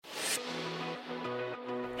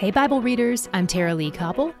Hey Bible readers, I'm Tara Lee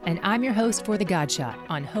Cobble, and I'm your host for The God Shot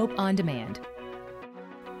on Hope on Demand.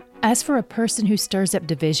 As for a person who stirs up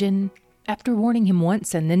division, after warning him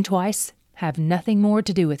once and then twice, have nothing more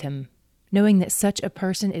to do with him, knowing that such a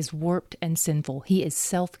person is warped and sinful. He is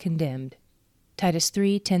self-condemned. Titus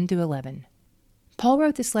 3:10-11. Paul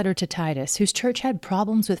wrote this letter to Titus, whose church had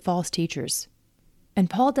problems with false teachers. And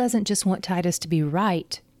Paul doesn't just want Titus to be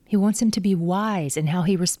right, he wants him to be wise in how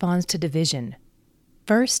he responds to division.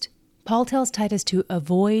 First, Paul tells Titus to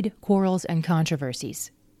avoid quarrels and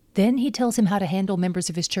controversies. Then he tells him how to handle members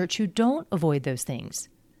of his church who don't avoid those things.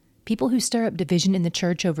 People who stir up division in the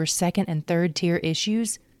church over second and third tier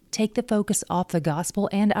issues take the focus off the gospel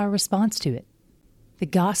and our response to it. The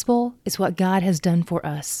gospel is what God has done for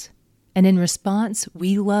us, and in response,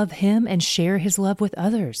 we love Him and share His love with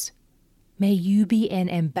others. May you be an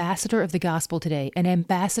ambassador of the gospel today, an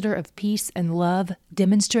ambassador of peace and love,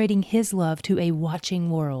 demonstrating His love to a watching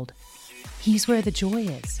world. He's where the joy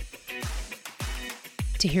is.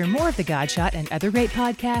 To hear more of The God Shot and other great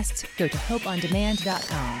podcasts, go to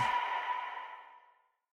hopeondemand.com.